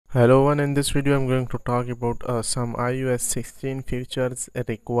Hello everyone, in this video I'm going to talk about some iOS 16 features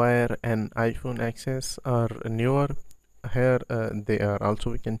require an iPhone access or newer. Here they are.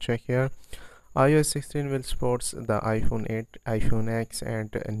 Also we can check here. iOS 16 will supports the iPhone 8, iPhone X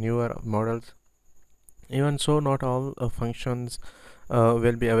and newer models. Even so, not all functions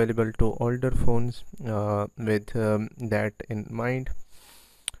will be available to older phones. With that in mind,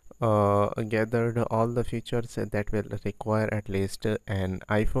 gathered all the features that will require at least an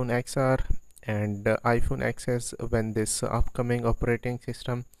iPhone XR and iPhone XS when this upcoming operating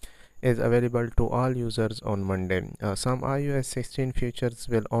system is available to all users on Monday. Some iOS 16 features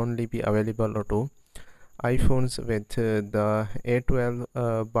will only be available to iPhones with the A12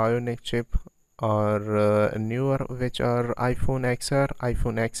 Bionic chip or newer, which are iPhone XR,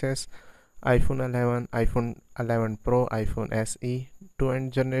 iPhone XS, iPhone 11, iPhone 11 Pro, iPhone SE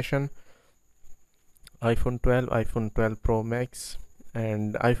 2nd generation, iPhone 12, iPhone 12 Pro Max,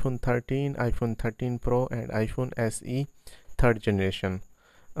 and iPhone 13, iPhone 13 Pro, and iPhone SE 3rd generation.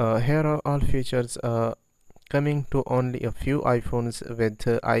 Here are all features coming to only a few iPhones with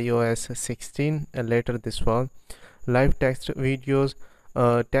iOS 16 later this fall. Live text videos.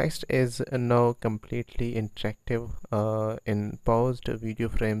 Text is now completely interactive in paused video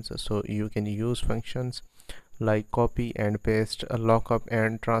frames, so you can use functions like copy and paste, lookup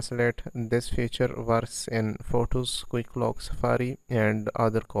and translate. This feature works in Photos, Quick Lock, Safari and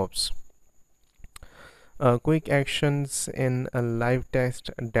other co-ops. Quick actions in live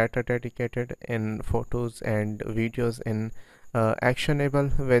text, data dedicated in photos and videos in actionable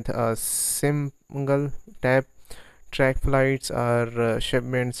with a single tap. Track flights or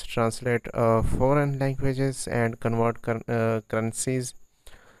shipments, translate foreign languages and convert currencies.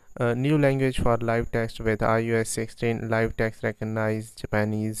 New language for live text with iOS 16. Live text recognize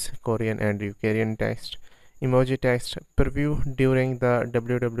Japanese, Korean and Ukrainian text. Emoji text preview during the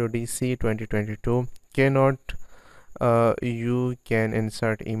WWDC 2022 keynote. You can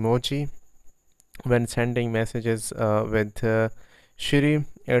insert emoji when sending messages with Siri.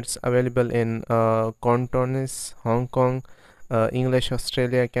 It's available in Cantonese, Hong Kong, English,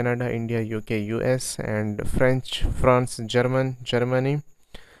 Australia, Canada, India, UK, US, and French, France, Germany,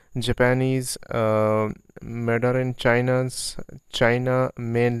 Japanese, Mandarin, China,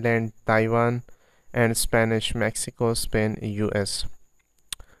 mainland, Taiwan, and Spanish, Mexico, Spain, US.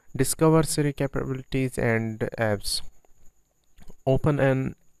 Discover Siri capabilities and apps. Open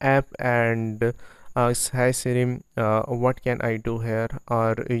an app and ask, "Hi Siri, what can I do here?"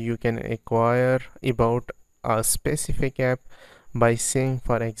 Or you can inquire about a specific app by saying,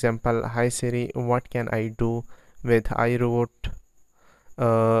 for example, "Hi Siri, what can I do with iRobot?"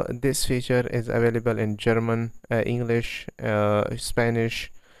 This feature is available in German, English,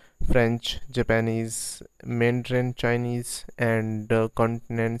 Spanish, French, Japanese, Mandarin, Chinese, and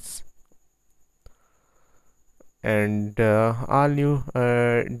continents, and all new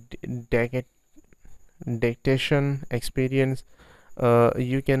dictation experience.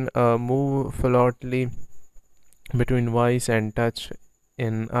 You can move fluently between voice and touch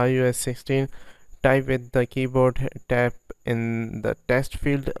in iOS 16. Type with the keyboard, tap in the text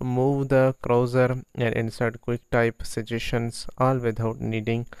field, move the cursor and insert quick type suggestions, all without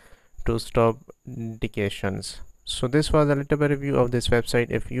needing to stop dictations. So this was a little bit review of this website.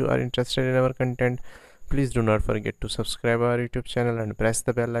 If you are interested in our content, please do not forget to subscribe our YouTube channel and press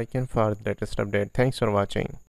the bell icon for the latest update. Thanks for watching.